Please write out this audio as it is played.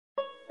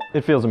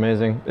It feels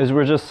amazing.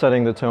 We're just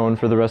setting the tone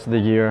for the rest of the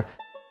year.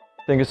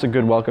 I think it's a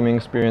good welcoming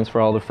experience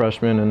for all the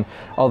freshmen and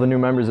all the new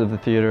members of the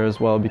theater as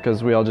well,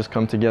 because we all just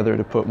come together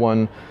to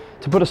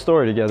put a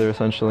story together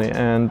essentially,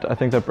 and I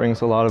think that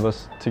brings a lot of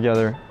us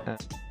together.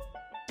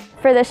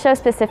 For this show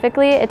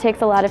specifically, it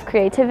takes a lot of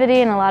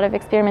creativity and a lot of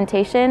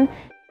experimentation.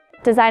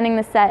 Designing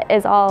the set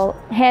is all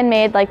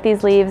handmade, like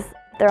these leaves.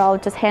 They're all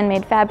just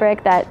handmade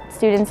fabric that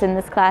students in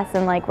this class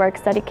and like work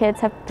study kids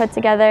have put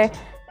together.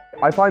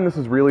 I find this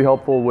is really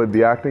helpful with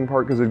the acting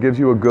part because it gives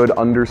you a good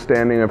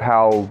understanding of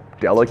how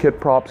delicate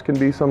props can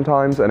be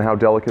sometimes and how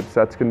delicate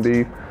sets can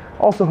be.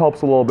 Also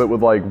helps a little bit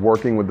with like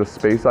working with the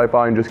space, I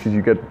find, just because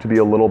you get to be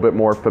a little bit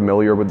more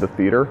familiar with the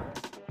theater.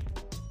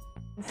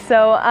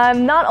 So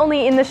I'm not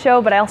only in the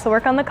show, but I also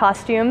work on the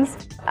costumes.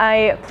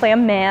 I play a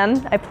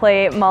man. I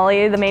play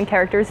Molly, the main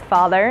character's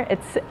father.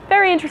 It's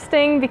very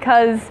interesting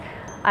because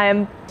I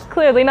am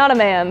clearly not a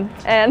man,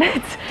 and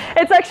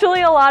it's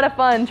actually a lot of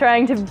fun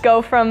trying to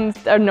go from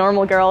a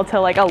normal girl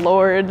to like a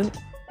lord.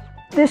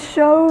 This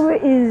show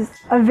is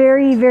a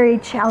very, very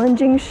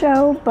challenging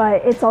show,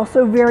 but it's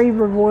also very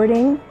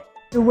rewarding.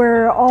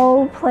 We're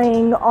all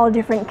playing all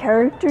different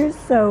characters,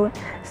 so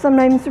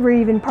sometimes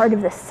we're even part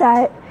of the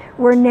set.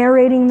 We're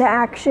narrating the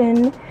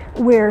action.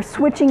 We're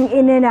switching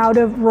in and out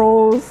of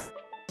roles.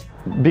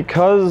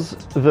 Because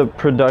the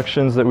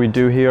productions that we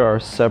do here are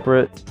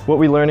separate, what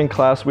we learn in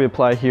class we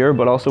apply here,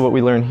 but also what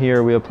we learn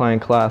here we apply in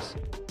class.